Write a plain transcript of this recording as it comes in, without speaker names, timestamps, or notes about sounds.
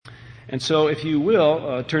And so if you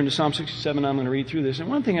will, turn to Psalm 67. I'm going to read through this. And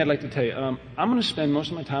one thing I'd like to tell you, I'm going to spend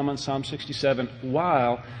most of my time on Psalm 67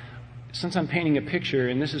 since I'm painting a picture,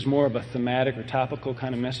 and this is more of a thematic or topical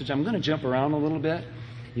kind of message, I'm going to jump around a little bit.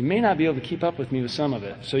 You may not be able to keep up with me with some of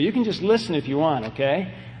it. So you can just listen if you want,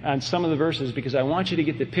 okay, on some of the verses, because I want you to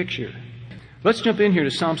get the picture. Let's jump in here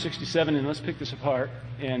to Psalm 67, and let's pick this apart.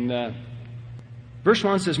 And verse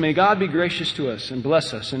 1 says, "May God be gracious to us and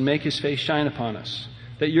bless us and make His face shine upon us,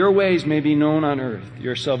 that your ways may be known on earth,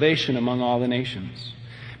 your salvation among all the nations.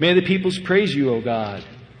 May the peoples praise you, O God.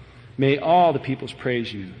 May all the peoples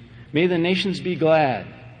praise you. May the nations be glad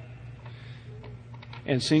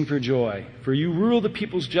and sing for joy. For you rule the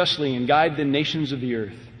peoples justly and guide the nations of the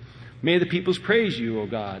earth. May the peoples praise you, O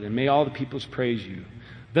God, and may all the peoples praise you.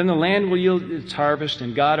 Then the land will yield its harvest,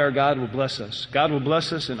 and God our God will bless us. God will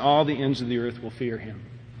bless us, and all the ends of the earth will fear Him."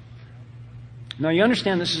 Now you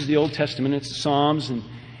understand this is the Old Testament. It's the Psalms,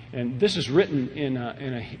 and this is written in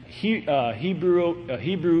a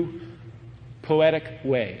Hebrew poetic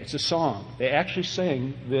way. It's a song. They actually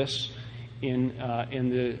sang this in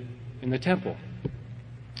the temple.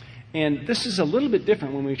 And this is a little bit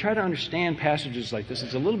different when we try to understand passages like this.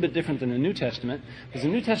 It's a little bit different than the New Testament, because the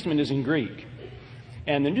New Testament is in Greek.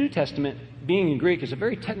 And the New Testament, being in Greek, is a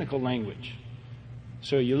very technical language.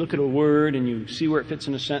 So you look at a word and you see where it fits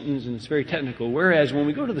in a sentence, and it's very technical. Whereas when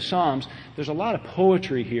we go to the Psalms, there's a lot of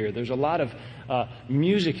poetry here. There's a lot of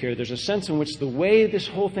music here. There's a sense in which the way this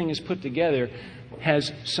whole thing is put together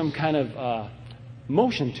has some kind of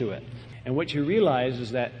motion to it. And what you realize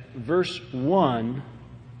is that verse 1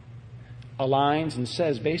 aligns and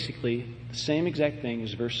says basically the same exact thing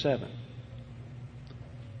as verse 7.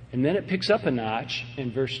 And then it picks up a notch,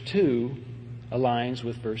 and verse 2 aligns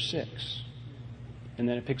with verse 6. And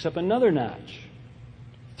then it picks up another notch.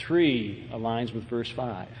 3 aligns with verse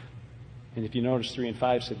 5. And if you notice, 3 and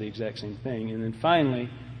 5 said the exact same thing. And then finally,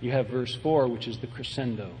 you have verse 4, which is the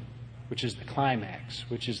crescendo, which is the climax,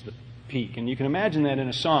 which is the peak. And you can imagine that in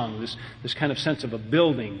a song, this kind of sense of a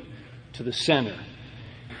building to the center.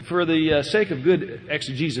 For the sake of good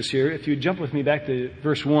exegesis here, if you jump with me back to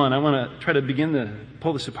verse 1, I want to try to begin to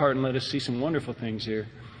pull this apart and let us see some wonderful things here.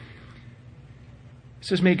 It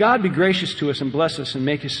says, "May God be gracious to us and bless us and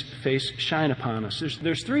make His face shine upon us."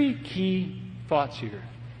 There's 3 key thoughts here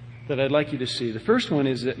that I'd like you to see. The first one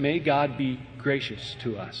is that may God be gracious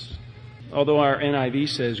to us. Although our NIV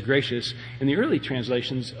says gracious, in the early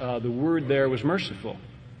translations, the word there was merciful.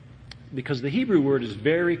 Because the Hebrew word is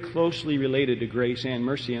very closely related to grace and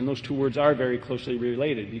mercy, and those 2 words are very closely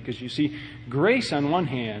related. Because you see, grace on one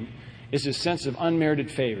hand is a sense of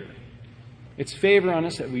unmerited favor. It's favor on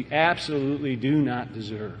us that we absolutely do not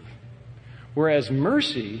deserve. Whereas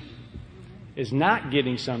mercy is not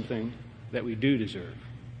getting something that we do deserve.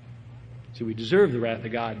 See, we deserve the wrath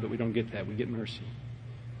of God, but we don't get that. We get mercy.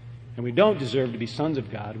 And we don't deserve to be sons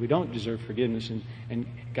of God. We don't deserve forgiveness, and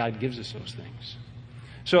God gives us those things.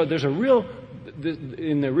 So there's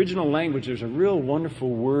in the original language, there's a real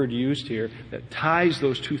wonderful word used here that ties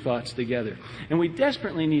those 2 thoughts together. And we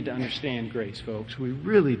desperately need to understand grace, folks. We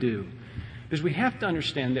really do. Because we have to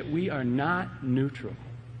understand that we are not neutral.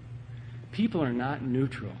 People are not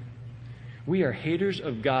neutral. We are haters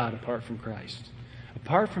of God apart from Christ.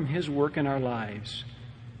 Apart from His work in our lives,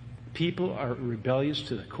 people are rebellious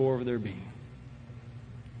to the core of their being.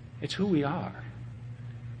 It's who we are.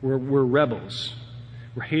 We're rebels.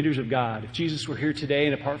 We're haters of God. If Jesus were here today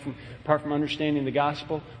and apart from understanding the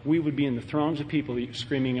gospel, we would be in the thrones of people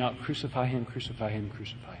screaming out, "Crucify Him, crucify Him,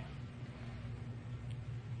 crucify Him."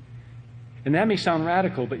 And that may sound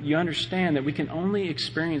radical, but you understand that we can only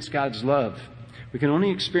experience God's love. We can only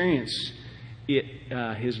experience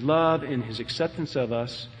His love and His acceptance of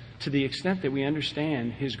us to the extent that we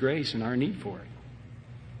understand His grace and our need for it.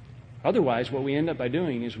 Otherwise, what we end up by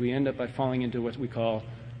doing is we end up by falling into what we call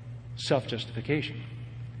self-justification.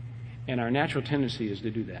 And our natural tendency is to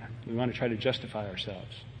do that. We want to try to justify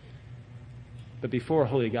ourselves. But before a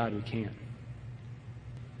holy God, we can't.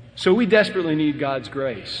 So we desperately need God's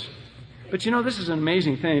grace. But you know, this is an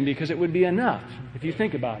amazing thing, because it would be enough, if you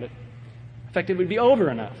think about it. In fact, it would be over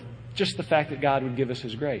enough. Just the fact that God would give us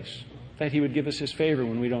His grace. That He would give us His favor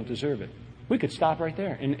when we don't deserve it. We could stop right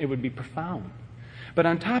there, and it would be profound. But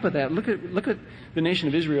on top of that, look at the nation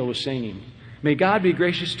of Israel was singing. May God be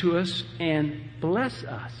gracious to us and bless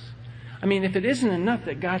us. I mean, if it isn't enough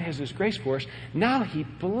that God has His grace for us, now He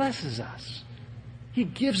blesses us. He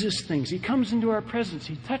gives us things. He comes into our presence.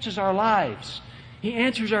 He touches our lives. He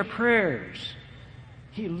answers our prayers.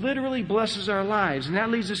 He literally blesses our lives. And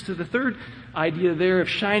that leads us to the third idea there of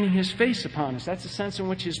shining His face upon us. That's the sense in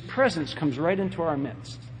which His presence comes right into our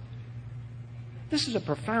midst. This is a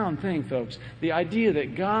profound thing, folks. The idea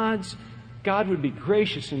that God would be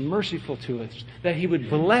gracious and merciful to us, that He would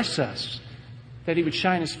bless us, that He would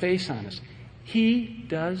shine His face on us. He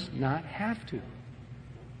does not have to.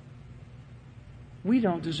 We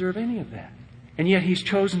don't deserve any of that. And yet He's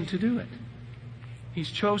chosen to do it.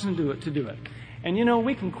 He's chosen to do it. And you know,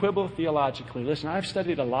 we can quibble theologically. Listen, I've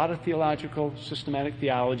studied a lot of theological, systematic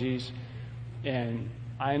theologies, and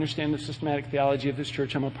I understand the systematic theology of this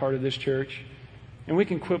church. I'm a part of this church. And we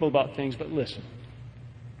can quibble about things, but listen.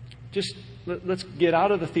 Just let's get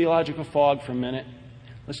out of the theological fog for a minute.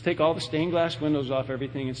 Let's take all the stained glass windows off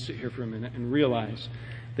everything and sit here for a minute and realize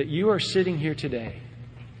that you are sitting here today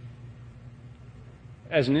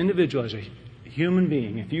as an individual, as a human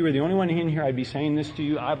being. If you were the only one in here, I'd be saying this to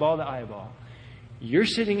you eyeball to eyeball. You're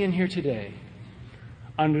sitting in here today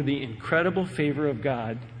under the incredible favor of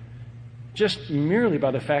God just merely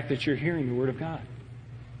by the fact that you're hearing the Word of God.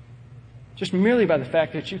 Just merely by the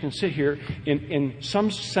fact that you can sit here in some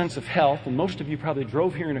sense of health, and most of you probably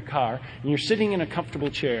drove here in a car, and you're sitting in a comfortable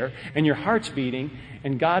chair, and your heart's beating,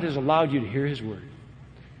 and God has allowed you to hear His Word.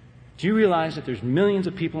 Do you realize that there's millions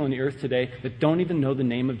of people on the earth today that don't even know the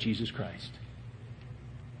name of Jesus Christ?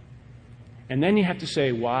 And then you have to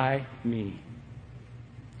say, why me?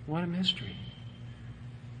 What a mystery.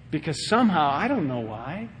 Because somehow, I don't know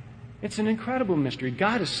why, it's an incredible mystery.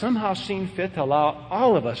 God has somehow seen fit to allow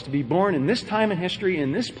all of us to be born in this time in history,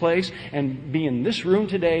 in this place, and be in this room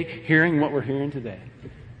today, hearing what we're hearing today.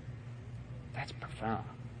 That's profound.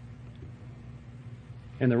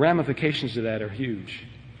 And the ramifications of that are huge.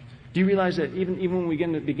 Do you realize that even when we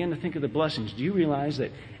begin to think of the blessings, do you realize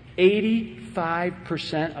that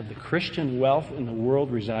 85% of the Christian wealth in the world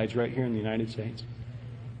resides right here in the United States?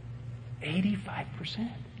 85%.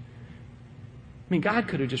 I mean, God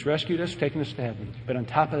could have just rescued us, taken us to heaven. But on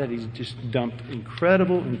top of that, He's just dumped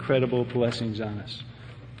incredible, incredible blessings on us.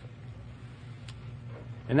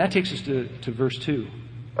 And that takes us to verse 2.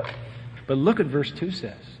 But look at verse 2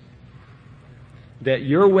 says. That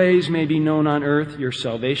your ways may be known on earth, your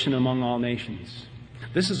salvation among all nations.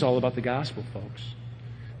 This is all about the gospel, folks.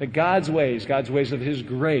 That God's ways of His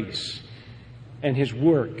grace and His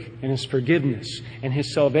work and His forgiveness and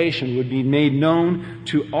His salvation would be made known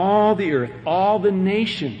to all the earth, all the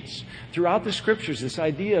nations. Throughout the Scriptures, this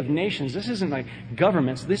idea of nations, this isn't like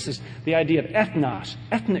governments. This is the idea of ethnos,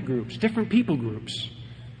 ethnic groups, different people groups.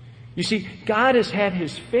 You see, God has had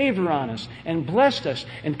His favor on us and blessed us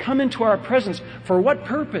and come into our presence. For what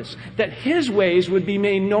purpose? That His ways would be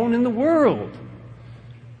made known in the world.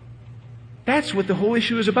 That's what the whole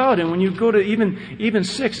issue is about. And when you go to even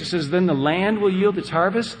 6, it says, then the land will yield its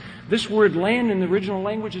harvest. This word land in the original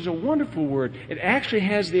language is a wonderful word. It actually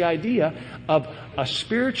has the idea of a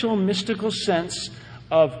spiritual, mystical sense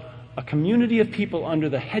of a community of people under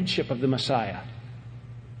the headship of the Messiah.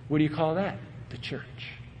 What do you call that? The church.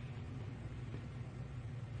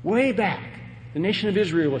 Way back, the nation of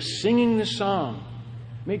Israel was singing this song.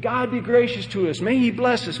 May God be gracious to us. May He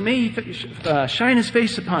bless us. May He shine His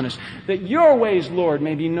face upon us. That your ways, Lord,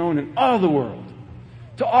 may be known in all the world,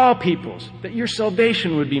 to all peoples. That your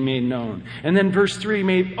salvation would be made known. And then verse 3,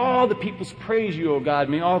 may all the peoples praise you, O God.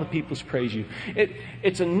 May all the peoples praise you.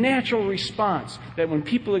 It's a natural response that when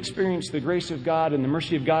people experience the grace of God and the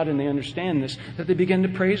mercy of God and they understand this, that they begin to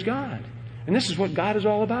praise God. And this is what God is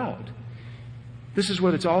all about. This is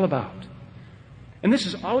what it's all about. And this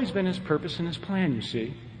has always been His purpose and His plan, you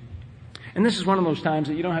see. And this is one of those times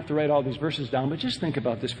that you don't have to write all these verses down, but just think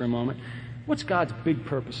about this for a moment. What's God's big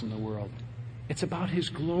purpose in the world? It's about His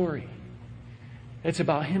glory. It's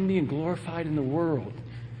about Him being glorified in the world.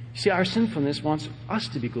 You see, our sinfulness wants us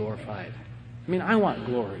to be glorified. I mean, I want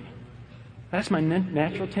glory. That's my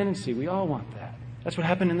natural tendency. We all want that. That's what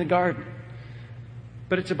happened in the garden.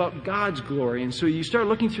 But it's about God's glory. And so you start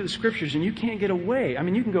looking through the Scriptures and you can't get away. I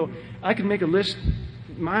mean, I could make a list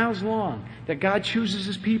miles long that God chooses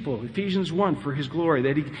His people. Ephesians 1 for His glory.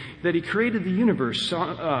 That He created the universe.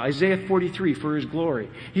 Isaiah 43 for His glory.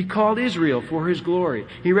 He called Israel for His glory.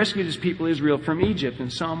 He rescued His people Israel from Egypt in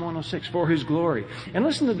Psalm 106 for His glory. And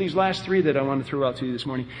listen to these last three that I want to throw out to you this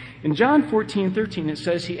morning. In John 14:13 it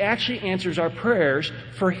says He actually answers our prayers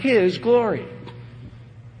for His glory.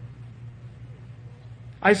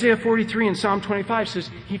 Isaiah 43 and Psalm 25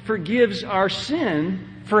 says He forgives our sin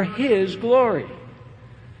for His glory.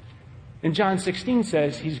 And John 16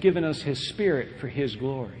 says He's given us His Spirit for His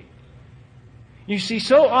glory. You see,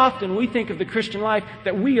 so often we think of the Christian life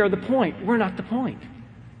that we are the point. We're not the point.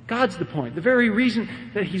 God's the point. The very reason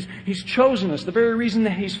that He's chosen us, the very reason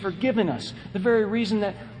that He's forgiven us, the very reason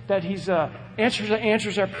that He's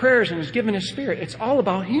answers our prayers and has given His Spirit. It's all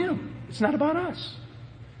about Him. It's not about us.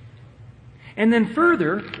 And then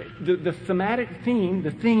further, the thematic theme,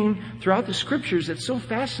 the theme throughout the Scriptures that's so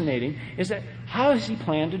fascinating is that how has he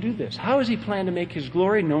planned to do this? How has he planned to make his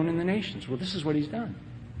glory known in the nations? Well, this is what he's done.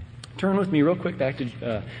 Turn with me real quick back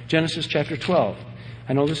to Genesis chapter 12.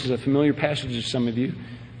 I know this is a familiar passage to some of you,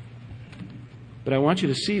 but I want you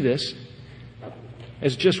to see this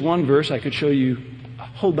as just one verse. I could show you a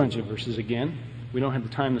whole bunch of verses again. We don't have the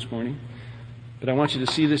time this morning, but I want you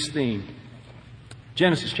to see this theme.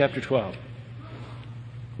 Genesis chapter 12.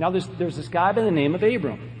 Now there's this guy by the name of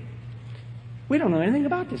Abram. We don't know anything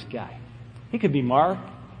about this guy. He could be Mark,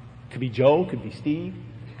 could be Joe, could be Steve,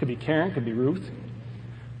 could be Karen, could be Ruth.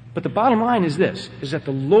 But the bottom line is this, is that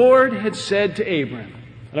the Lord had said to Abram,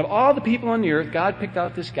 out of all the people on the earth, God picked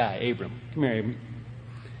out this guy, Abram. Come here, Abram.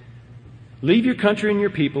 Leave your country and your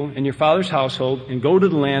people and your father's household and go to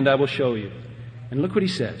the land I will show you. And look what he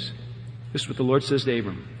says. This is what the Lord says to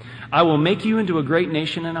Abram. I will make you into a great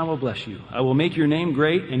nation and I will bless you. I will make your name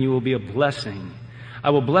great and you will be a blessing. I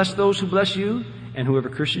will bless those who bless you, and whoever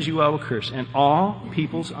curses you I will curse. And all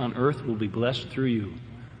peoples on earth will be blessed through you.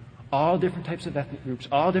 All different types of ethnic groups,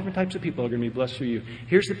 all different types of people are going to be blessed through you.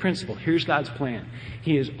 Here's the principle. Here's God's plan.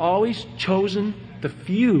 He has always chosen the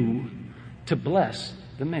few to bless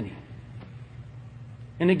the many.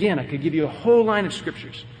 And again, I could give you a whole line of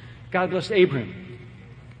scriptures. God blessed Abraham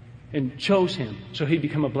and chose him so he'd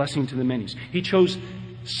become a blessing to the many. He chose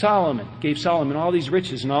Solomon, gave Solomon all these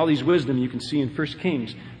riches and all these wisdom you can see in 1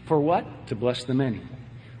 Kings. For what? To bless the many.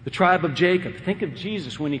 The tribe of Jacob. Think of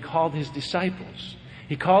Jesus when he called his disciples.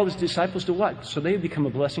 He called his disciples to what? So they would become a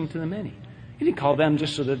blessing to the many. He didn't call them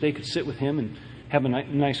just so that they could sit with him and have a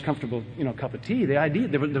nice, comfortable, cup of tea. The idea,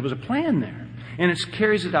 there was a plan there. And it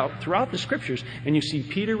carries it out throughout the Scriptures. And you see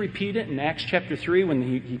Peter repeat it in Acts chapter 3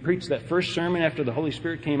 when he preached that first sermon after the Holy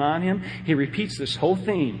Spirit came on him. He repeats this whole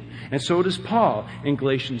theme. And so does Paul in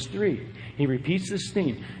Galatians 3. He repeats this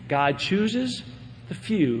theme. God chooses the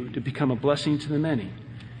few to become a blessing to the many.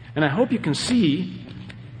 And I hope you can see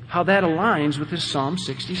how that aligns with this Psalm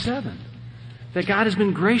 67. That God has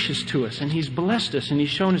been gracious to us, and He's blessed us, and He's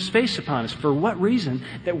shown His face upon us. For what reason?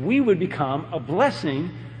 That we would become a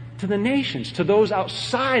blessing to the nations, to those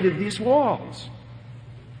outside of these walls.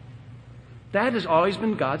 That has always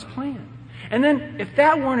been God's plan. And then, if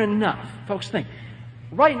that weren't enough, folks, think,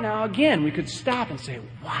 right now, again, we could stop and say,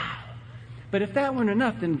 wow. But if that weren't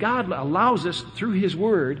enough, then God allows us, through His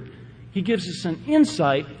Word, He gives us an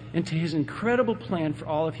insight into His incredible plan for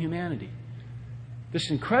all of humanity. This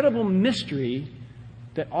incredible mystery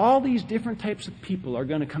that all these different types of people are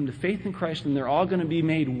going to come to faith in Christ, and they're all going to be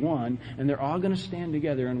made one, and they're all going to stand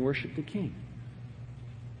together and worship the King.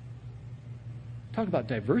 Talk about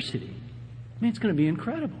diversity. I mean, it's going to be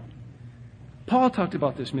incredible. Paul talked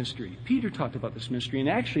about this mystery. Peter talked about this mystery. And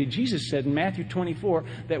actually, Jesus said in Matthew 24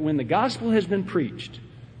 that when the gospel has been preached,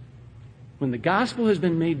 when the gospel has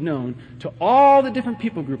been made known to all the different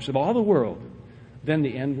people groups of all the world, then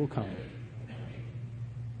the end will come.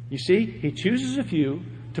 You see, He chooses a few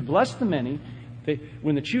to bless the many.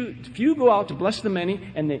 When the few go out to bless the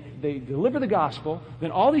many and they deliver the gospel,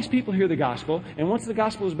 then all these people hear the gospel. And once the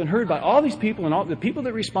gospel has been heard by all these people and all the people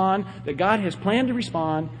that respond, that God has planned to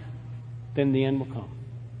respond, then the end will come.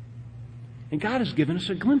 And God has given us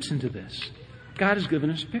a glimpse into this. God has given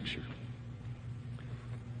us a picture.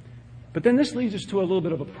 But then this leads us to a little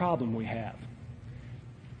bit of a problem we have.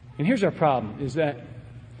 And here's our problem, is that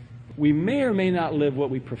we may or may not live what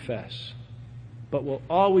we profess, but we'll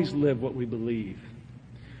always live what we believe.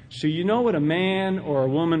 So you know what a man or a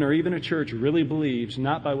woman or even a church really believes,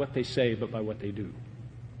 not by what they say, but by what they do.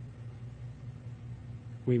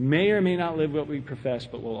 We may or may not live what we profess,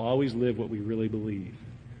 but we'll always live what we really believe.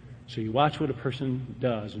 So you watch what a person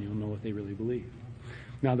does, and you'll know what they really believe.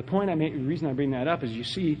 Now, the reason I bring that up is you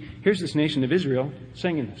see, here's this nation of Israel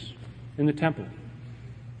singing this in the temple.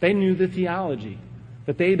 They knew the theology,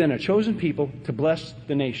 that they had been a chosen people to bless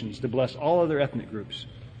the nations, to bless all other ethnic groups.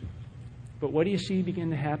 But what do you see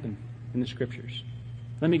begin to happen in the Scriptures?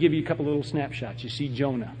 Let me give you a couple little snapshots. You see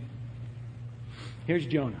Jonah. Here's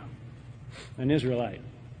Jonah, an Israelite.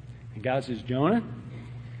 And God says, Jonah,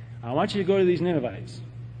 I want you to go to these Ninevites,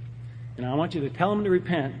 and I want you to tell them to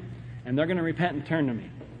repent, and they're going to repent and turn to me.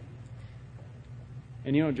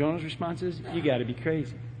 And you know what Jonah's response is? You got to be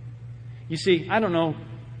crazy. You see,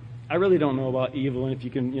 I really don't know about evil, and if you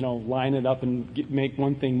can, line it up and make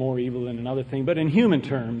one thing more evil than another thing. But in human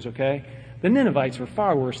terms, okay, the Ninevites were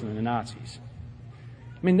far worse than the Nazis.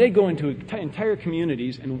 I mean, they'd go into entire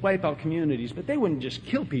communities and wipe out communities, but they wouldn't just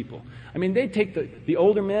kill people. I mean, they'd take the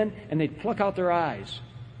older men and they'd pluck out their eyes.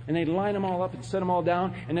 And they'd line them all up and set them all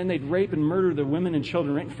down, and then they'd rape and murder the women and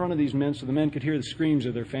children right in front of these men so the men could hear the screams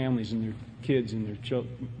of their families and their kids and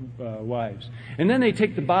their wives. And then they'd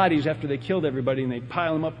take the bodies after they killed everybody and they'd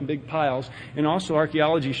pile them up in big piles. And also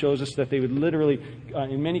archaeology shows us that they would literally,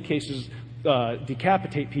 in many cases,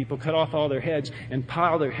 decapitate people, cut off all their heads, and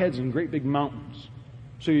pile their heads in great big mountains.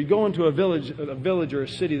 So you'd go into a village or a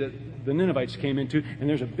city that the Ninevites came into, and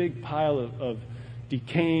there's a big pile of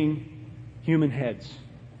decaying human heads.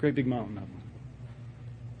 Great big mountain of them.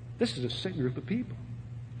 This is a sick group of people.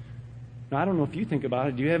 Now, I don't know if you think about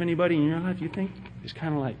it. Do you have anybody in your life you think is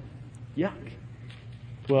kind of like, yuck?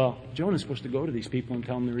 Well, Jonah's supposed to go to these people and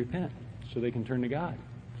tell them to repent so they can turn to God.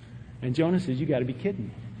 And Jonah says, you got to be kidding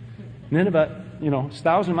me. And then about, it's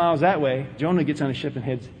 1,000 miles that way, Jonah gets on a ship and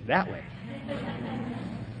heads that way.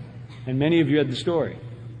 And many of you read the story.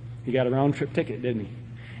 He got a round-trip ticket, didn't he?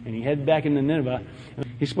 And he headed back into Nineveh.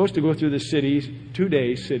 He's supposed to go through this city, 2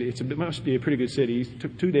 days city. It must be a pretty good city. It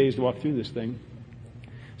took 2 days to walk through this thing.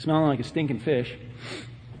 Smelling like a stinking fish.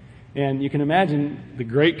 And you can imagine the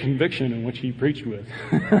great conviction in which he preached with.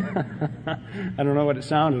 I don't know what it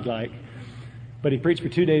sounded like. But he preached for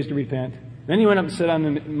 2 days to repent. Then he went up and sat on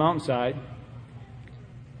the mountainside.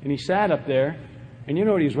 And he sat up there. And you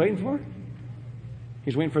know what he was waiting for? He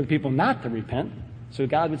was waiting for the people not to repent. So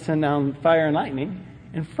God would send down fire and lightning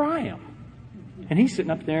and fry them. And he's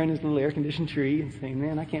sitting up there in his little air-conditioned tree and saying,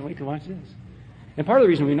 man, I can't wait to watch this. And part of the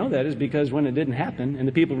reason we know that is because when it didn't happen and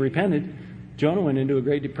the people repented, Jonah went into a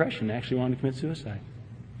great depression and actually wanted to commit suicide.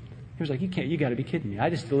 He was like, you got to be kidding me. I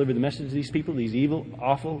just delivered the message to these people, these evil,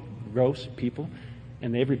 awful, gross people,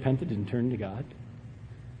 and they've repented and turned to God.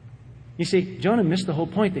 You see, Jonah missed the whole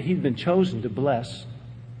point that he'd been chosen to bless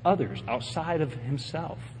others outside of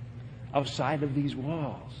himself, outside of these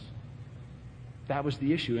walls. That was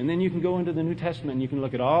the issue. And then you can go into the New Testament and you can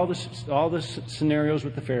look at all the scenarios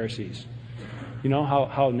with the Pharisees. You know,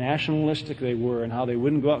 how nationalistic they were and how they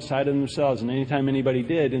wouldn't go outside of themselves. And anytime anybody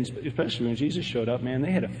did, and especially when Jesus showed up, man,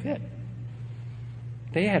 they had a fit.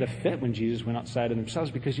 They had a fit when Jesus went outside of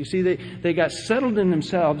themselves because, you see, they got settled in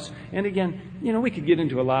themselves. And again, we could get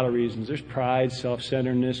into a lot of reasons. There's pride,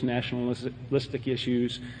 self-centeredness, nationalistic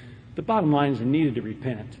issues. The bottom line is they needed to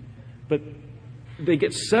repent. But they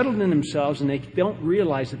get settled in themselves and they don't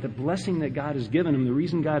realize that the blessing that God has given them, the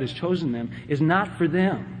reason God has chosen them, is not for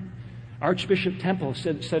them. Archbishop Temple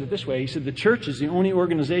said it this way. He said, the church is the only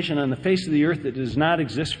organization on the face of the earth that does not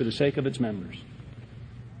exist for the sake of its members.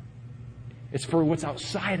 It's for what's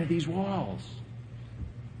outside of these walls.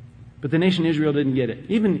 But the nation of Israel didn't get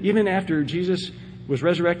it. Even after Jesus was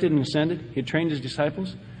resurrected and ascended, he had trained his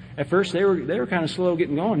disciples. At first, they were kind of slow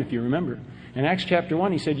getting going, if you remember. In Acts chapter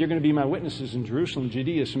 1, he said, you're going to be my witnesses in Jerusalem,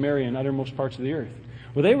 Judea, Samaria, and uttermost parts of the earth.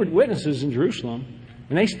 Well, they were witnesses in Jerusalem,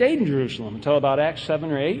 and they stayed in Jerusalem until about Acts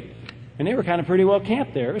 7 or 8, and they were kind of pretty well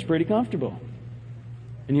camped there. It was pretty comfortable.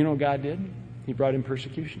 And you know what God did? He brought in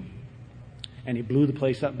persecution. And he blew the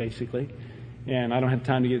place up, basically. And I don't have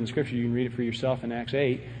time to get in Scripture. You can read it for yourself in Acts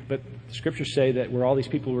 8. But the Scriptures say that where all these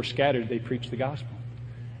people were scattered, they preached the gospel.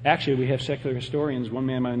 Actually, we have secular historians, one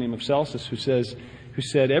man by the name of Celsus, who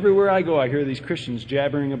said, everywhere I go, I hear these Christians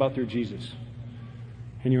jabbering about their Jesus.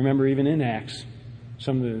 And you remember even in Acts,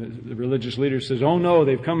 some of the religious leaders says, oh no,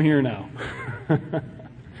 they've come here now.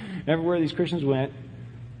 Everywhere these Christians went,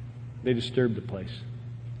 they disturbed the place.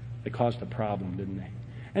 They caused a problem, didn't they?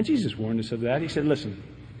 And Jesus warned us of that. He said, listen,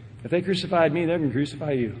 if they crucified me, they're going to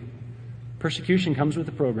crucify you. Persecution comes with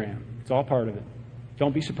the program. It's all part of it.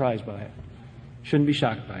 Don't be surprised by it. Shouldn't be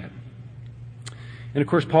shocked by it. And of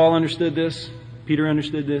course, Paul understood this. Peter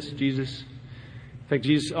understood this. Jesus. In fact,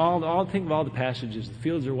 Jesus, think of all the passages. The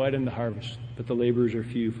fields are white unto harvest, but the laborers are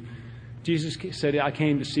few. Jesus said, I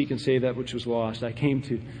came to seek and save that which was lost. I came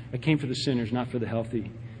for the sinners, not for the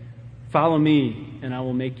healthy. Follow me, and I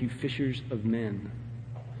will make you fishers of men.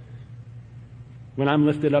 When I'm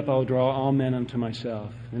lifted up, I'll draw all men unto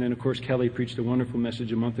myself. And then, of course, Kelly preached a wonderful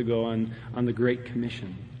message a month ago on the Great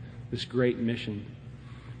Commission, this great mission.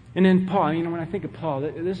 And then Paul, when I think of Paul,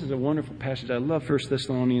 this is a wonderful passage. I love 1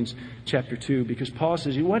 Thessalonians chapter 2 because Paul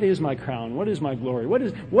says, what is my crown? What is my glory? What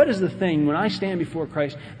is the thing when I stand before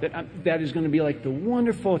Christ that is going to be like the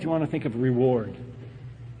wonderful, if you want to think of reward?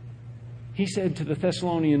 He said to the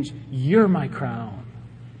Thessalonians, you're my crown.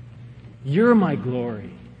 You're my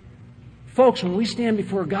glory. Folks, when we stand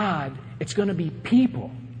before God, it's going to be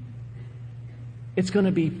people. It's going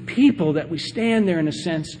to be people that we stand there in a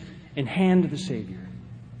sense and hand to the Savior.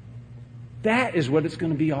 That is what it's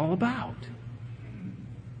going to be all about.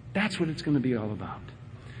 That's what it's going to be all about.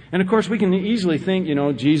 And of course, we can easily think,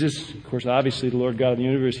 Jesus, of course, obviously the Lord God of the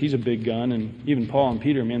universe, He's a big gun. And even Paul and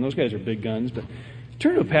Peter, man, those guys are big guns. But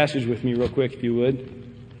Turn to a passage with me real quick, if you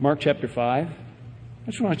would. Mark chapter 5. I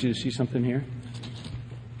just want you to see something here.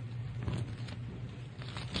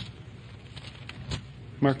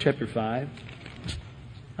 Mark chapter 5.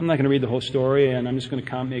 I'm not going to read the whole story, and I'm just going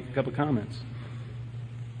to make a couple comments.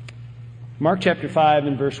 Mark chapter 5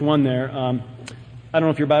 and verse 1 there. I don't know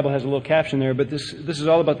if your Bible has a little caption there, but this is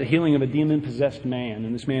all about the healing of a demon-possessed man.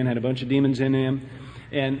 And this man had a bunch of demons in him.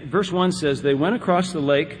 And verse 1 says, they went across the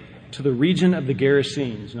lake to the region of the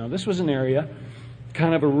Gerasenes. Now, this was an area,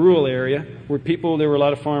 kind of a rural area, where there were a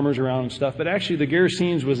lot of farmers around and stuff. But actually, the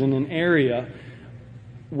Gerasenes was in an area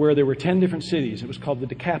where there were 10 different cities. It was called the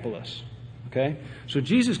Decapolis. Okay? So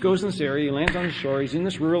Jesus goes in this area, he lands on the shore, he's in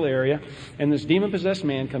this rural area, and this demon-possessed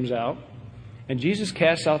man comes out, and Jesus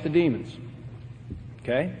casts out the demons.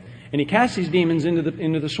 Okay? And he casts these demons into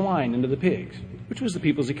the swine, into the pigs, which was the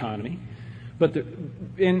people's economy. But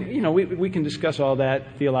we can discuss all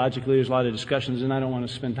that theologically. There's a lot of discussions, and I don't want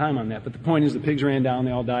to spend time on that. But the point is, the pigs ran down,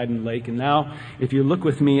 they all died in the lake. And now, if you look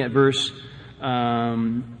with me at verse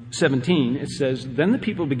 17, it says, then the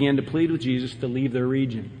people began to plead with Jesus to leave their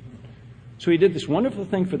region. So he did this wonderful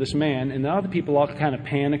thing for this man, and now the people all kind of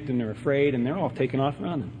panicked and they're afraid, and they're all taking off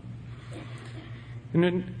running. And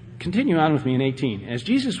then continue on with me in 18. As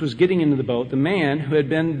Jesus was getting into the boat, the man who had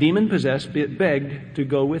been demon-possessed begged to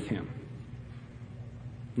go with him.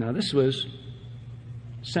 Now, this was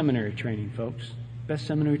seminary training, folks. Best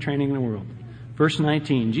seminary training in the world. Verse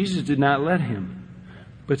 19, Jesus did not let him,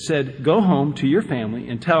 but said, go home to your family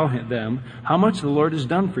and tell them how much the Lord has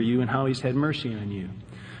done for you and how he's had mercy on you.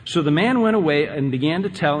 So the man went away and began to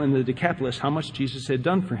tell in the Decapolis how much Jesus had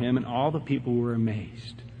done for him, and all the people were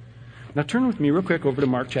amazed. Now turn with me real quick over to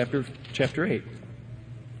Mark chapter 8.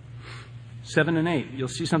 7 and 8. You'll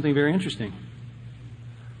see something very interesting.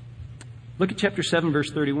 Look at chapter 7, verse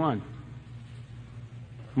 31.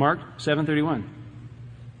 Mark 7:31.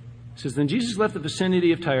 It says, then Jesus left the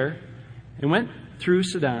vicinity of Tyre and went through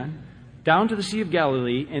Sidon, down to the Sea of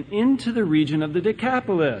Galilee, and into the region of the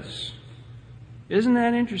Decapolis. Isn't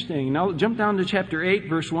that interesting? Now jump down to chapter 8,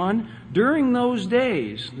 verse 1. During those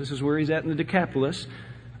days, this is where he's at in the Decapolis,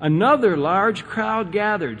 another large crowd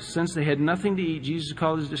gathered. Since they had nothing to eat, Jesus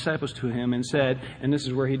called his disciples to him and said, and this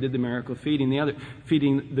is where he did the miracle, feeding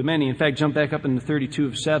the many. In fact, jump back up into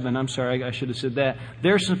 32:7. I'm sorry, I should have said that.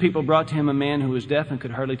 There some people brought to him a man who was deaf and could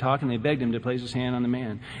hardly talk, and they begged him to place his hand on the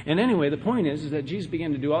man. And anyway, the point is that Jesus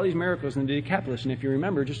began to do all these miracles in the Decapolis. And if you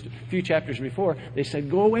remember, just a few chapters before, they said,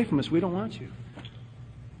 go away from us. We don't want you.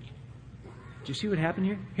 Do you see what happened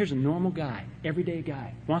here? Here's a normal guy, everyday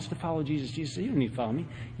guy, wants to follow Jesus. Jesus said, you don't need to follow me.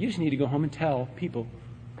 You just need to go home and tell people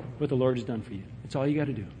what the Lord has done for you. That's all you got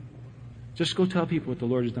to do. Just go tell people what the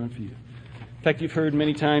Lord has done for you. In fact, you've heard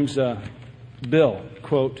many times Bill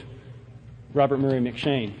quote Robert Murray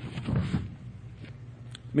McCheyne.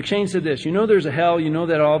 McCheyne said this, you know there's a hell, you know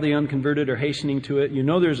that all the unconverted are hastening to it, you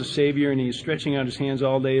know there's a Savior and he is stretching out his hands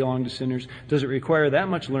all day long to sinners. Does it require that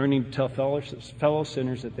much learning to tell fellow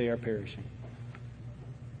sinners that they are perishing?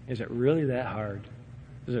 Is it really that hard?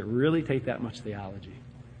 Does it really take that much theology?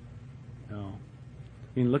 No.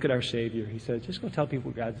 I mean, look at our Savior. He said, just go tell people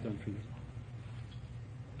what God's done for you.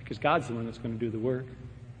 Because God's the one that's going to do the work.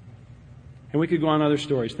 And we could go on other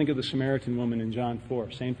stories. Think of the Samaritan woman in John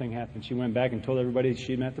 4. Same thing happened. She went back and told everybody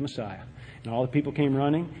she'd met the Messiah. And all the people came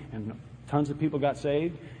running, and tons of people got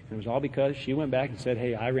saved. And it was all because she went back and said,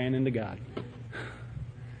 hey, I ran into God.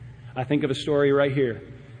 I think of a story right here.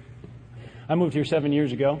 I moved here 7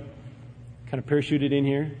 years ago, kind of parachuted in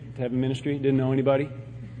here to have a ministry, didn't know anybody.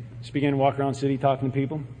 Just began to walk around the city talking to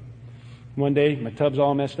people. One day, my tub's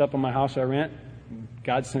all messed up on my house I rent.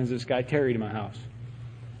 God sends this guy, Terry, to my house.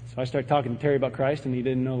 So I started talking to Terry about Christ, and he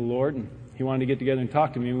didn't know the Lord, and he wanted to get together and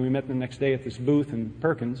talk to me. And we met the next day at this booth in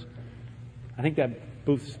Perkins. I think that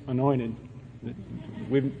booth's anointed.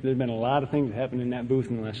 There's been a lot of things that happened in that booth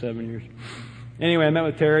in the last 7 years. Anyway, I met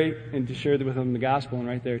with Terry and just shared with him the gospel, and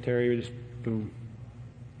right there, Terry just, boom.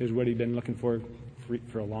 Here's what he'd been looking for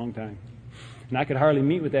a long time. And I could hardly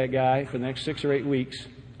meet with that guy for the next 6 or 8 weeks.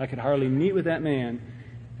 I could hardly meet with that man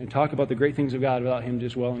and talk about the great things of God without him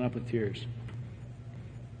just welling up with tears.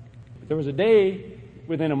 But there was a day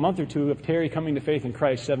within a month or two of Terry coming to faith in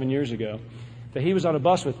Christ 7 years ago that he was on a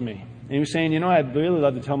bus with me. And he was saying, I'd really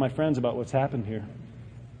love to tell my friends about what's happened here.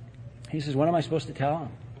 He says, what am I supposed to tell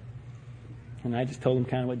them? And I just told him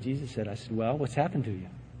kind of what Jesus said. I said, well, what's happened to you?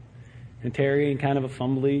 And Terry, in kind of a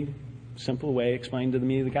fumbly, simple way, explained to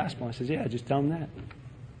me the gospel. I said, yeah, just tell them that.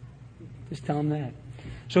 Just tell them that.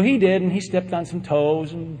 So he did, and he stepped on some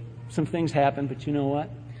toes, and some things happened. But you know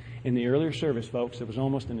what? In the earlier service, folks, there was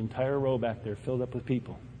almost an entire row back there filled up with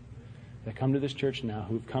people that come to this church now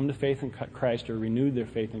who've come to faith in Christ or renewed their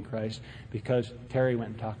faith in Christ because Terry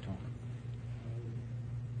went and talked to them.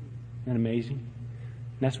 Isn't that amazing?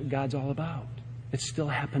 And that's what God's all about. It's still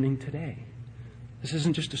happening today. This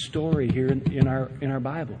isn't just a story here in our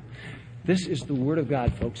Bible. This is the Word of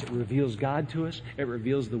God, folks. It reveals God to us. It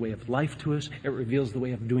reveals the way of life to us. It reveals the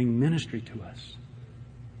way of doing ministry to us.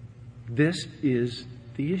 This is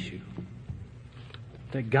the issue.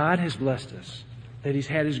 That God has blessed us. That He's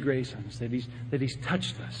had His grace on us. That He's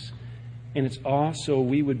touched us. And it's all so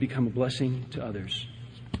we would become a blessing to others.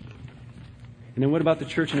 And then what about the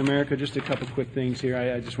church in America? Just a couple quick things here.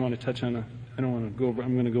 I just want to touch on I don't want to go over.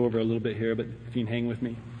 I'm going to go over a little bit here, but if you can hang with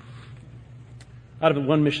me. Out of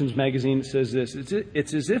One Missions magazine, it says this: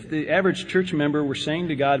 It's as if the average church member were saying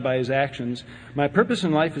to God by his actions, "My purpose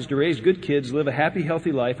in life is to raise good kids, live a happy,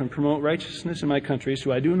 healthy life, and promote righteousness in my country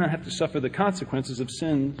so I do not have to suffer the consequences of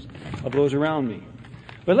sins of those around me."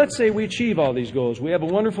 But let's say we achieve all these goals. We have a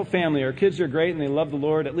wonderful family. Our kids are great and they love the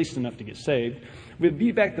Lord, at least enough to get saved. We've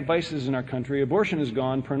beat back the vices in our country. Abortion is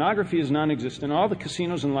gone. Pornography is non-existent. All the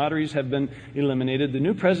casinos and lotteries have been eliminated. The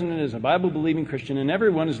new president is a Bible-believing Christian, and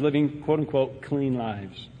everyone is living, quote-unquote, clean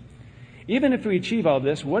lives. Even if we achieve all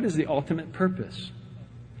this, what is the ultimate purpose?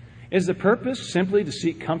 Is the purpose simply to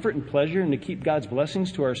seek comfort and pleasure and to keep God's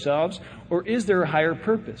blessings to ourselves? Or is there a higher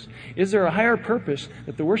purpose? Is there a higher purpose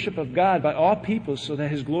that the worship of God by all peoples so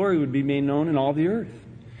that His glory would be made known in all the earth?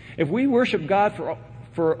 If we worship God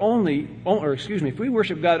if we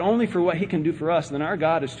worship God only for what He can do for us, then our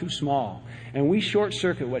God is too small, and we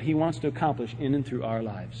short-circuit what He wants to accomplish in and through our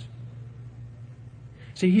lives.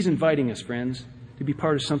 See, He's inviting us, friends, to be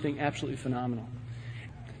part of something absolutely phenomenal.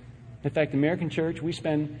 In fact, the American church, we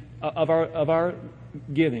spend of our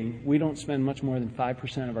giving, we don't spend much more than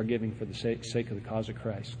 5% of our giving for the sake of the cause of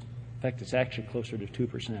Christ. In fact, it's actually closer to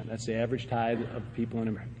 2%. That's the average tithe of people in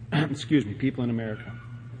America. People in America.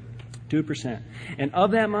 2%. And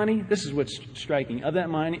of that money, this is what's striking. Of that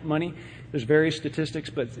money, there's various statistics,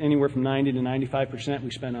 but anywhere from 90 to 95%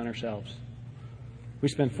 we spend on ourselves. We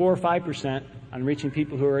spend 4 or 5% on reaching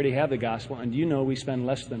people who already have the gospel, and we spend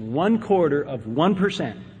less than 1/4 of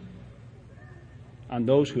 1% on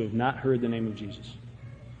those who have not heard the name of Jesus.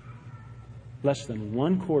 Less than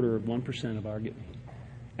 1/4 of 1% of our giving.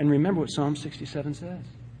 And remember what Psalm 67 says.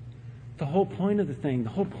 The whole point of the thing, the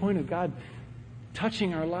whole point of God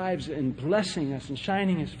touching our lives and blessing us and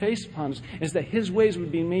shining His face upon us is that His ways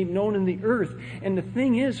would be made known in the earth. And the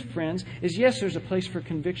thing is, friends, is yes, there's a place for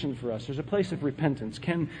conviction for us. There's a place of repentance.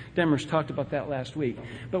 Ken Demers talked about that last week.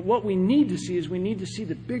 But what we need to see is we need to see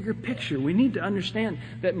the bigger picture. We need to understand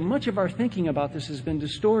that much of our thinking about this has been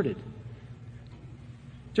distorted.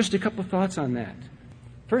 Just a couple thoughts on that.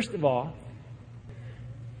 First of all,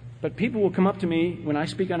 but people will come up to me when I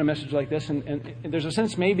speak on a message like this, and there's a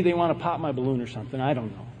sense maybe they want to pop my balloon or something. I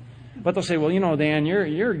don't know. But they'll say, "Well, Dan,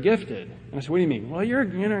 you're gifted." And I say, "What do you mean?" "Well, you're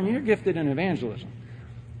gifted in evangelism."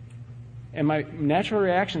 And my natural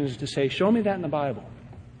reaction is to say, "Show me that in the Bible."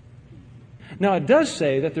 Now, it does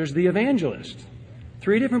say that there's the evangelist.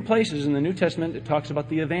 3 different places in the New Testament it talks about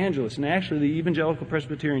the evangelist. And actually, the Evangelical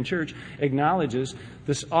Presbyterian Church acknowledges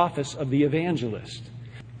this office of the evangelist.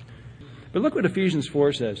 But look what Ephesians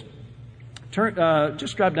 4 says.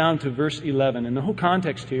 Just drop down to verse 11. And the whole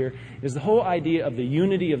context here is the whole idea of the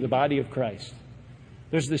unity of the body of Christ.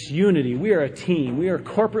 There's this unity. We are a team. We are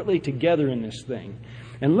corporately together in this thing.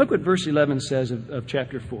 And look what verse 11 says of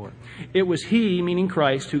chapter 4. "It was He," meaning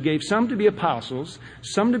Christ, "who gave some to be apostles,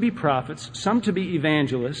 some to be prophets, some to be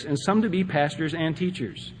evangelists, and some to be pastors and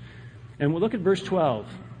teachers." And we'll look at verse 12.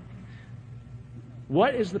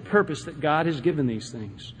 What is the purpose that God has given these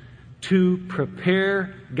things? To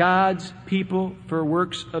prepare God's people for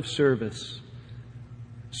works of service,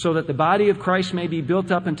 so that the body of Christ may be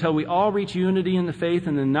built up until we all reach unity in the faith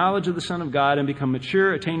and the knowledge of the Son of God and become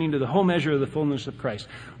mature, attaining to the whole measure of the fullness of Christ.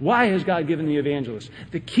 Why has God given the evangelist?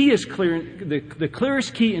 The key is clear. The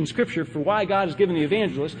clearest key in Scripture for why God has given the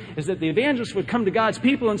evangelist is that the evangelist would come to God's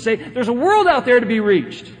people and say, "There's a world out there to be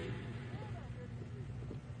reached."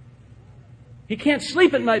 He can't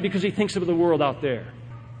sleep at night because he thinks of the world out there.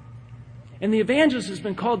 And the evangelist has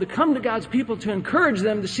been called to come to God's people to encourage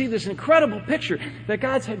them to see this incredible picture that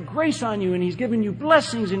God's had grace on you and He's given you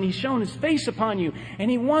blessings and He's shown His face upon you and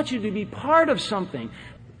He wants you to be part of something.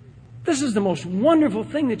 This is the most wonderful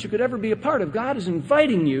thing that you could ever be a part of. God is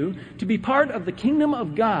inviting you to be part of the kingdom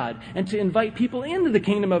of God and to invite people into the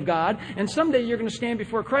kingdom of God. And someday you're going to stand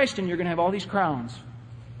before Christ and you're going to have all these crowns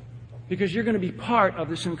because you're going to be part of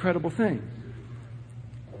this incredible thing.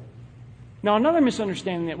 Now, another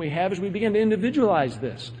misunderstanding that we have is we begin to individualize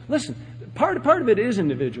this. Listen, part of it is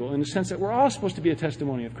individual in the sense that we're all supposed to be a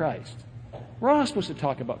testimony of Christ. We're all supposed to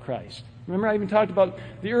talk about Christ. Remember, I even talked about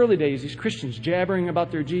the early days, these Christians jabbering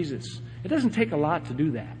about their Jesus. It doesn't take a lot to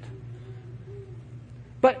do that.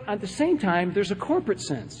 But at the same time, there's a corporate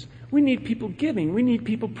sense. We need people giving. We need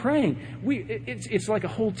people praying. It's like a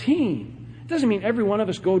whole team. It doesn't mean every one of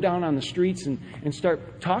us go down on the streets and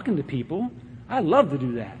start talking to people. I love to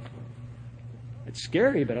do that. It's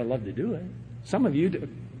scary, but I love to do it. Some of you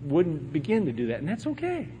wouldn't begin to do that, and that's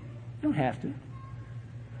okay. You don't have to.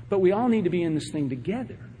 But we all need to be in this thing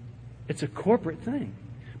together. It's a corporate thing.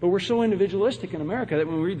 But we're so individualistic in America that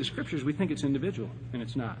when we read the Scriptures, we think it's individual, and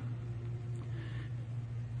it's not.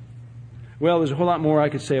 Well, there's a whole lot more I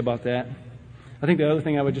could say about that. I think the other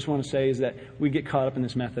thing I would just want to say is that we get caught up in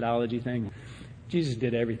this methodology thing. Jesus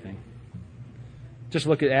did everything. Just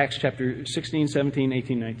look at Acts chapter 16, 17,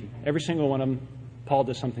 18, 19. Every single one of them, Paul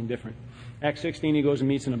does something different. Acts 16, he goes and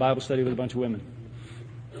meets in a Bible study with a bunch of women.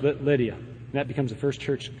 Lydia. And that becomes the first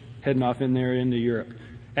church heading off in there into Europe.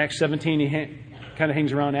 Acts 17, he kind of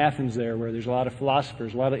hangs around Athens there, where there's a lot of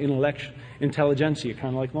philosophers, a lot of intelligentsia, kind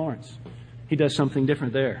of like Lawrence. He does something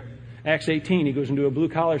different there. Acts 18, he goes into a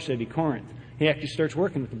blue-collar city, Corinth. He actually starts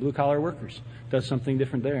working with the blue-collar workers. Does something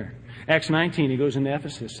different there. Acts 19, he goes into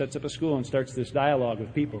Ephesus, sets up a school, and starts this dialogue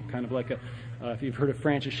with people, kind of like if you've heard of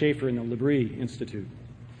Francis Schaeffer in the L'Abri Institute.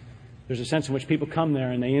 There's a sense in which people come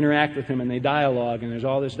there and they interact with him and they dialogue, and there's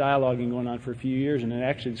all this dialoguing going on for a few years. And then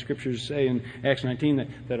actually the Scriptures say in Acts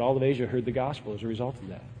 19 that all of Asia heard the gospel as a result of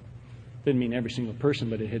that. Didn't mean every single person,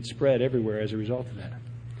 but it had spread everywhere as a result of that.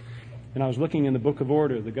 And I was looking in the Book of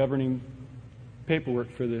Order, the governing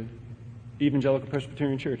paperwork for the Evangelical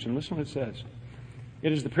Presbyterian Church, and listen to what it says.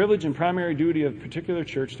 It is the privilege and primary duty of a particular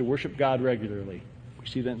church to worship God regularly. We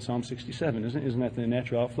see that in Psalm 67, isn't that the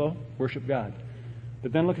natural outflow? Worship God.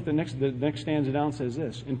 But then look at the next stanza down says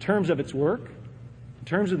this. In terms of its work, in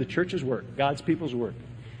terms of the church's work, God's people's work,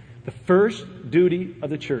 the first duty of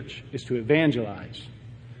the church is to evangelize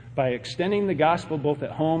by extending the gospel both at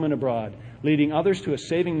home and abroad, leading others to a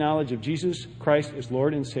saving knowledge of Jesus Christ as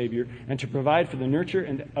Lord and Savior, and to provide for the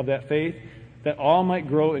nurture of that faith that all might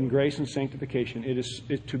grow in grace and sanctification. It is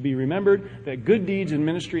to be remembered that good deeds in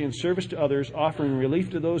ministry and service to others, offering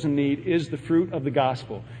relief to those in need, is the fruit of the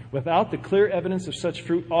gospel. Without the clear evidence of such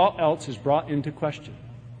fruit, all else is brought into question.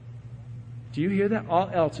 Do you hear that?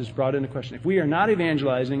 All else is brought into question. If we are not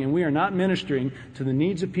evangelizing and we are not ministering to the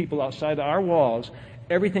needs of people outside our walls,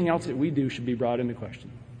 everything else that we do should be brought into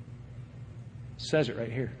question. It says it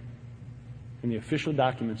right here in the official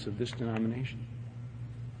documents of this denomination.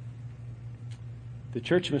 The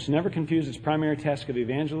church must never confuse its primary task of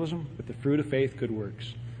evangelism with the fruit of faith, good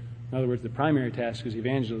works. In other words, the primary task is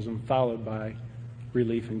evangelism followed by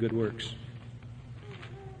relief and good works.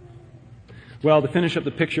 Well, to finish up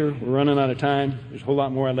the picture, we're running out of time. There's a whole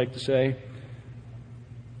lot more I'd like to say.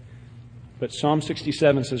 But Psalm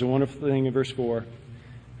 67 says a wonderful thing in verse 4.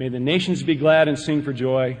 May the nations be glad and sing for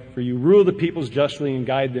joy, for you rule the peoples justly and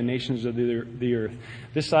guide the nations of the earth.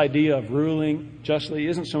 This idea of ruling justly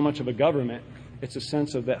isn't so much of a government. It's a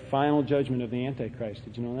sense of that final judgment of the Antichrist.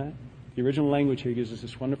 Did you know that? The original language here gives us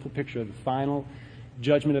this wonderful picture of the final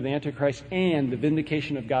judgment of the Antichrist and the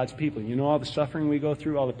vindication of God's people. You know all the suffering we go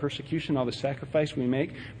through, all the persecution, all the sacrifice we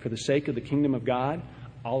make for the sake of the kingdom of God,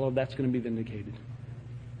 all of that's going to be vindicated.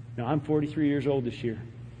 Now, I'm 43 years old this year.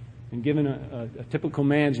 And given a typical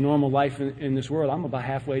man's normal life in this world, I'm about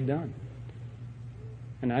halfway done.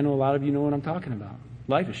 And I know a lot of you know what I'm talking about.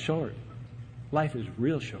 Life is short. Life is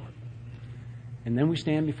real short. And then we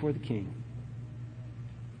stand before the King.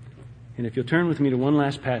 And if you'll turn with me to one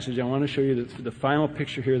last passage, I want to show you the final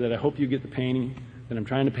picture here that I hope you get the painting that I'm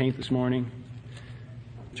trying to paint this morning.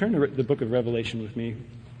 Turn to the book of Revelation with me,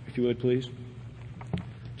 if you would, please.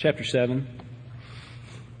 Chapter 7.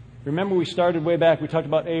 Remember, we started way back. We talked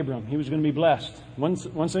about Abram. He was going to be blessed. One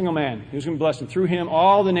single man. He was going to be blessed. And through him,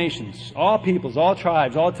 all the nations, all peoples, all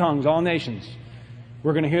tribes, all tongues, all nations,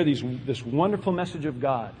 we're going to hear this wonderful message of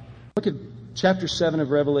God. Look at chapter 7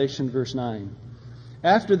 of Revelation, verse 9.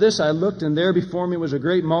 After this I looked, and there before me was a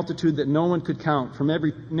great multitude that no one could count, from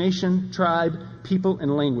every nation, tribe, people,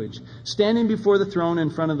 and language, standing before the throne in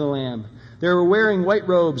front of the Lamb. They were wearing white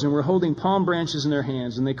robes and were holding palm branches in their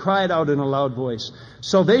hands, and they cried out in a loud voice,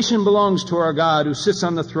 "Salvation belongs to our God who sits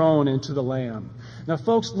on the throne and to the Lamb." Now,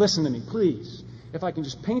 folks, listen to me, please. If I can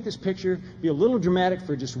just paint this picture, be a little dramatic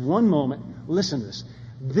for just one moment, listen to this.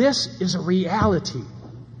 This is a reality.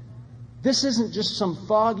 This isn't just some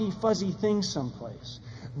foggy, fuzzy thing someplace.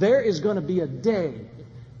 There is going to be a day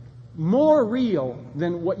more real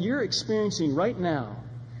than what you're experiencing right now,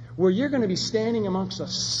 where you're going to be standing amongst a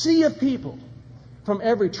sea of people from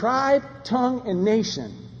every tribe, tongue, and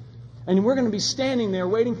nation. And we're going to be standing there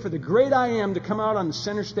waiting for the great I Am to come out on the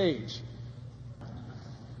center stage.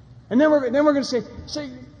 And then we're going to say,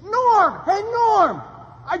 Norm, hey Norm,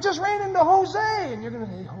 I just ran into Jose. And you're going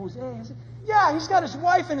to say, Jose? I said, yeah, he's got his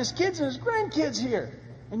wife and his kids and his grandkids here.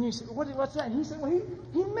 And you say, what's that? And he said, well,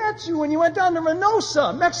 he met you when you went down to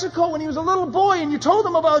Reynosa, Mexico, when he was a little boy, and you told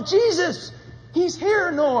him about Jesus. He's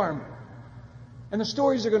here, Norm. And the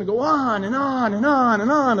stories are going to go on and on and on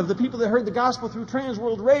and on of the people that heard the gospel through Trans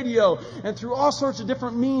World Radio and through all sorts of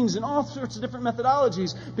different means and all sorts of different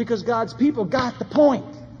methodologies, because God's people got the point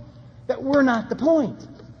that we're not the point.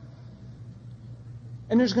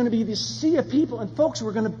 And there's going to be this sea of people, and folks,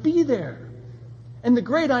 we're going to be there. And the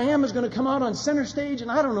great I Am is going to come out on center stage,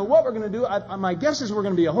 and I don't know what we're going to do. My guess is we're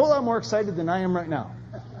going to be a whole lot more excited than I am right now.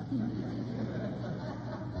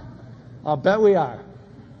 I'll bet we are.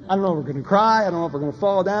 I don't know if we're going to cry. I don't know if we're going to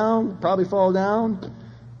fall down. Probably fall down.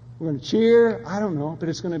 We're going to cheer. I don't know. But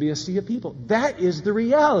it's going to be a sea of people. That is the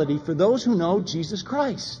reality for those who know Jesus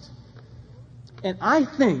Christ. And I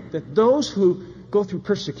think that those who go through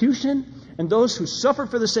persecution and those who suffer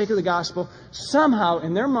for the sake of the gospel, somehow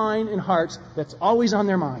in their mind and hearts, that's always on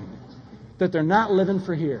their mind. That they're not living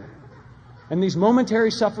for here. And these momentary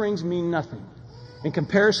sufferings mean nothing in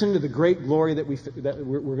comparison to the great glory that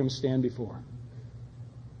we're going to stand before.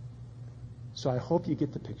 So I hope you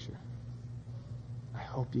get the picture. I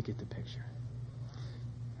hope you get the picture.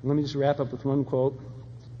 Let me just wrap up with one quote.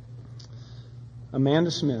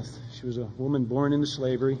 Amanda Smith, she was a woman born into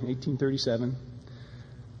slavery in 1837.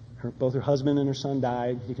 Both her husband and her son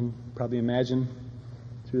died. You can probably imagine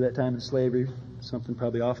through that time in slavery, something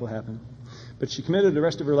probably awful happened. But she committed the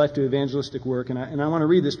rest of her life to evangelistic work, and I want to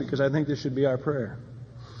read this because I think this should be our prayer.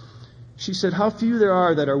 She said, how few there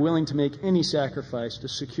are that are willing to make any sacrifice to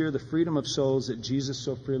secure the freedom of souls that Jesus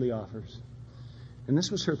so freely offers. And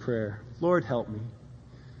this was her prayer. Lord, help me,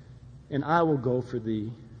 and I will go for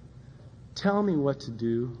thee. Tell me what to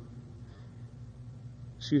do.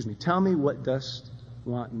 Tell me what dost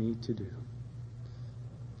want me to do.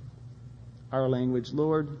 Our language,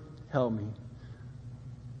 Lord, help me.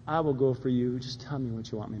 I will go for you. Just tell me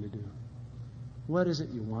what you want me to do. What is it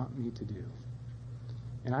you want me to do?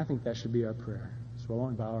 And I think that should be our prayer. So why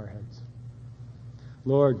don't we bow our heads?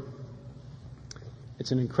 Lord,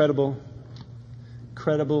 it's an incredible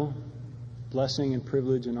blessing and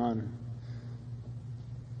privilege and honor.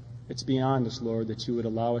 It's beyond us, Lord, that you would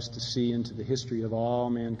allow us to see into the history of all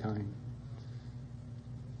mankind.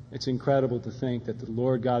 It's incredible to think that the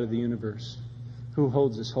Lord God of the universe, who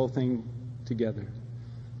holds this whole thing together,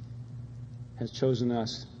 has chosen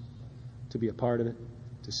us to be a part of it,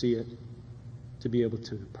 to see it, to be able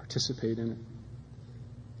to participate in it.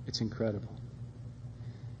 It's incredible.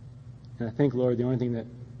 And I think, Lord, the only thing that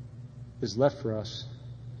is left for us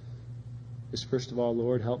is, first of all,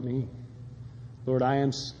 Lord, help me. Lord, I am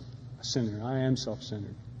a sinner. I am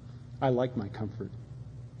self-centered. I like my comfort,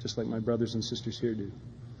 just like my brothers and sisters here do.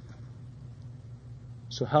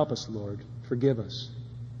 So help us, Lord. Forgive us.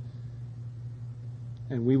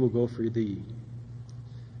 And we will go for thee.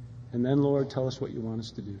 And then, Lord, tell us what you want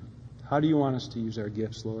us to do. How do you want us to use our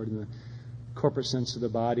gifts, Lord, in the corporate sense of the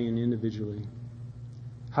body and individually?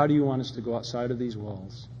 How do you want us to go outside of these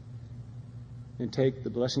walls and take the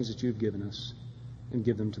blessings that you've given us and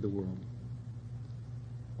give them to the world?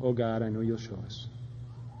 Oh, God, I know you'll show us.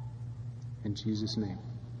 In Jesus' name,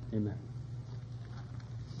 amen.